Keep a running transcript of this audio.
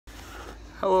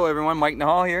Hello everyone, Mike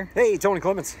Nahal here. Hey, Tony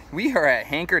Clements. We are at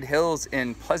Hankerd Hills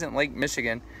in Pleasant Lake,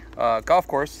 Michigan. Golf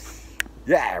course.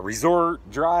 Yeah, Resort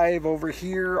Drive over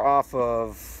here off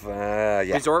of,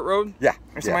 Resort Road? Yeah.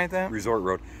 Or something like that? Resort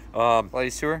Road.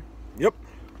 Ladies Tour? Yep.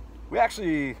 We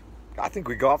actually, I think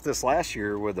we golfed this last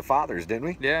year with the fathers, didn't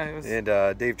we? Yeah. It was... And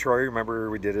Dave Troy, remember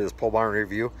we did his pole barn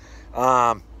review.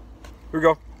 Here we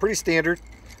go. Pretty standard.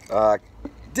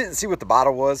 Didn't see what the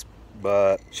bottle was,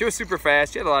 but she was super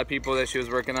fast. She had a lot of people that she was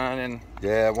working on, and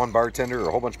yeah, one bartender,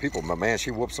 a whole bunch of people, but man, she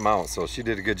whoops them out. So she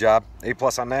did a good job. A+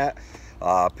 on that.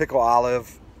 Pickle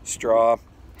olive, straw,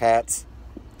 hats,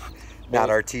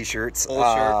 not our t-shirts.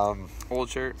 Old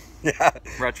shirt. Yeah.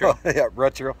 Retro. Yeah,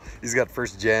 retro. He's got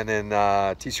first gen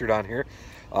and t-shirt on here.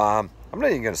 I'm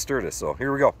not even gonna stir this, so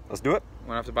here we go. Let's do it.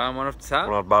 One off the bottom, one off the top.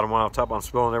 One off the bottom, one off the top. I'm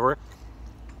spilling everywhere.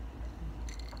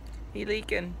 He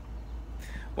leaking.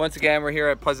 Once again, we're here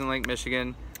at Pleasant Lake,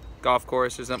 Michigan golf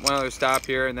course. There's one other stop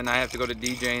here, and then I have to go to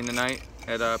DJing tonight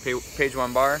at Page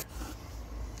One Bar.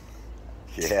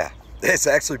 Yeah, it's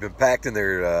actually been packed in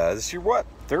there. This is your what?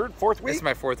 Third, fourth week? This is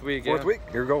my fourth week. Fourth week.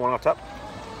 Here we go. One off top.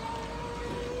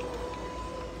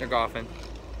 They're golfing.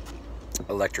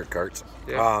 Electric carts.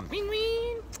 Yeah. Ween,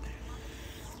 ween.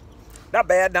 Not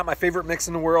bad. Not my favorite mix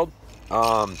in the world.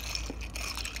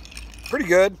 Pretty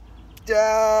good.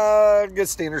 Good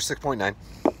standard 6.9.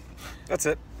 That's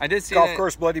it. I did see golf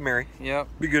course Bloody Mary. Yep.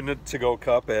 Be good to go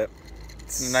cup at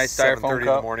nice styrofoam 7:30 in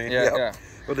the morning. Yeah, yep. yeah.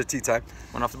 With a tea time.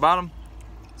 One off the bottom.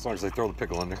 As long as they throw the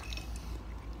pickle in there.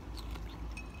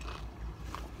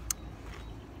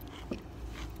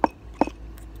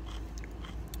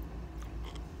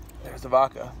 There's the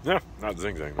vodka. Yeah, not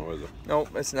zing zang though, is it? Nope,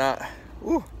 it's not.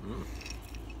 Ooh.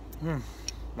 One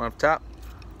off top.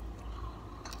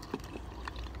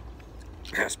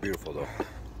 That's beautiful though.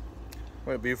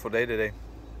 What a beautiful day today.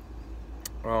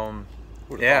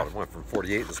 Yeah. I went from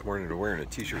 48 this morning to wearing a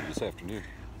t-shirt this afternoon.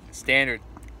 Standard.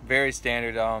 Very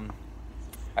standard.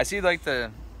 I see like the...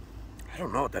 I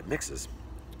don't know what that mix is.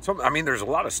 I mean, there's a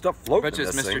lot of stuff floating in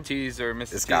this Mr. thing. T's or Mrs.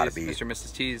 T's. It's gotta be. Mr.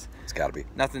 Mrs. T's. It's gotta be.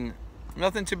 Nothing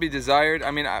to be desired.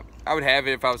 I mean, I would have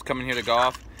it if I was coming here to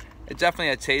golf. It's definitely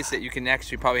a taste that you can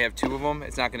actually probably have two of them.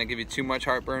 It's not going to give you too much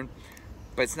heartburn.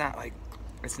 But it's not like...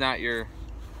 It's not your...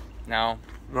 No.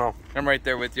 I'm right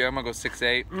there with you. I'm going to go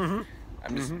 6'8". Mm-hmm.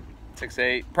 I'm just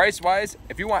 6'8". Price-wise,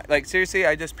 if you want... Like, seriously,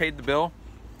 I just paid the bill.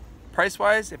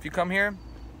 Price-wise, if you come here,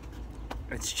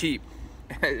 it's cheap.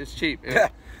 It's cheap.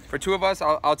 Yeah. For two of us,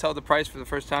 I'll tell the price for the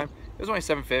first time. It was only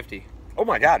 $7.50. Oh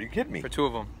my God, are you kidding me? For two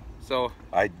of them. So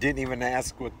I didn't even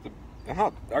ask what the...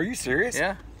 Are you serious?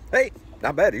 Yeah. Hey,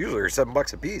 not bad. Usually they're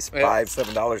 $7 a piece. Yeah.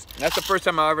 $7. That's the first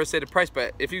time I'll ever say the price.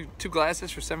 But if you two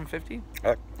glasses for $7.50,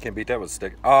 can't beat that with a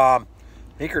stick.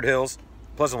 Hankerd Hills,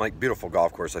 Pleasant Lake, beautiful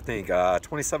golf course. I think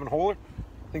 27 holer.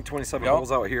 I think 27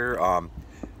 holes out here.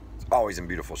 It's always in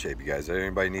beautiful shape, you guys.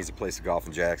 Anybody needs a place to golf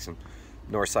in Jackson,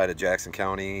 north side of Jackson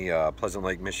County, Pleasant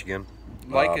Lake, Michigan.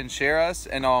 like and share us.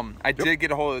 And I did get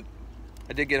a hold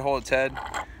of Ted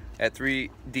at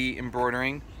 3D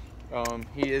Embroidering.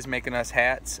 He is making us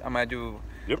hats. I'm gonna do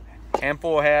a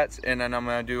handful of hats, and then I'm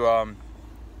gonna do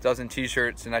dozen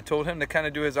t-shirts. And I told him to kind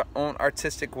of do his own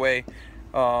artistic way.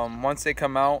 Once they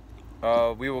come out,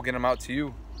 we will get them out to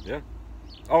you. Yeah.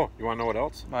 Oh, you want to know what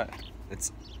else? What?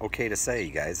 It's okay to say,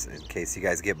 you guys, in case you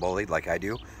guys get bullied like I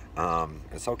do.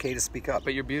 It's okay to speak up.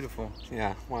 But you're beautiful.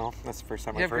 Yeah, well, that's the first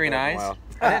time I've heard green that in a eyes. while.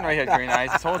 I didn't know you had green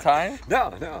eyes this whole time.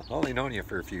 No, only known you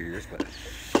for a few years, but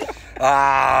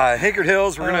Hankerd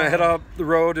Hills, we're gonna head up the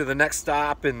road to the next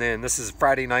stop, and then this is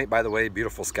Friday night, by the way.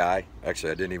 Beautiful sky.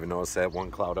 Actually, I didn't even notice that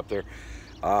one cloud up there.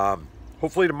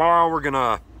 Hopefully tomorrow we're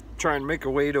gonna try and make a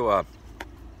way to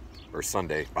or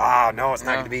Sunday. No, it's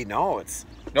not gonna be. No, it's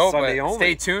Sunday only.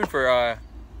 Stay tuned for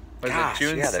was it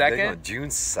June 2nd? June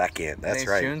 2nd. That's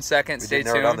right. June 2nd. Stay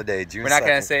tuned. Narrowed down the day. June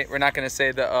 2nd. We're not gonna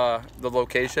say the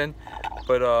location,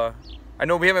 but I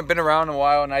know we haven't been around in a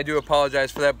while, and I do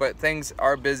apologize for that. But things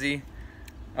are busy.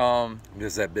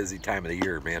 It's that busy time of the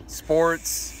year, man.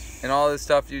 Sports and all this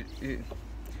stuff. You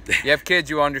have kids,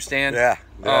 you understand. Yeah.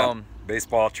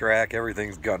 Baseball, track,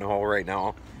 everything's gun hole right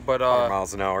now. But 100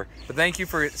 miles an hour. But thank you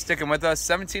for sticking with us.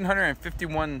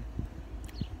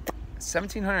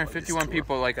 1,751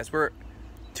 people like us. We're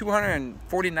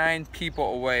 249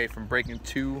 people away from breaking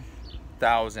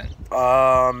 2,000.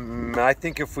 I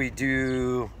think if we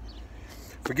get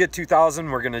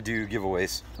 2,000, we're gonna do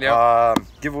giveaways. Yeah.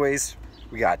 Giveaways.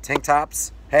 We got tank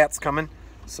tops, hats coming.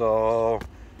 So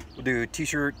we'll do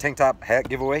t-shirt, tank top, hat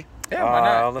giveaway. Yeah, why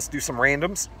not? Let's do some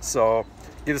randoms. So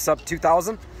get us up to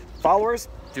 2,000 followers.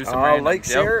 Do some randoms. Like,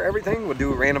 share, everything. We'll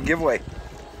do a random giveaway.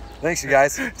 Thanks, you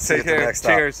guys. See you at the next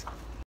stop. Cheers.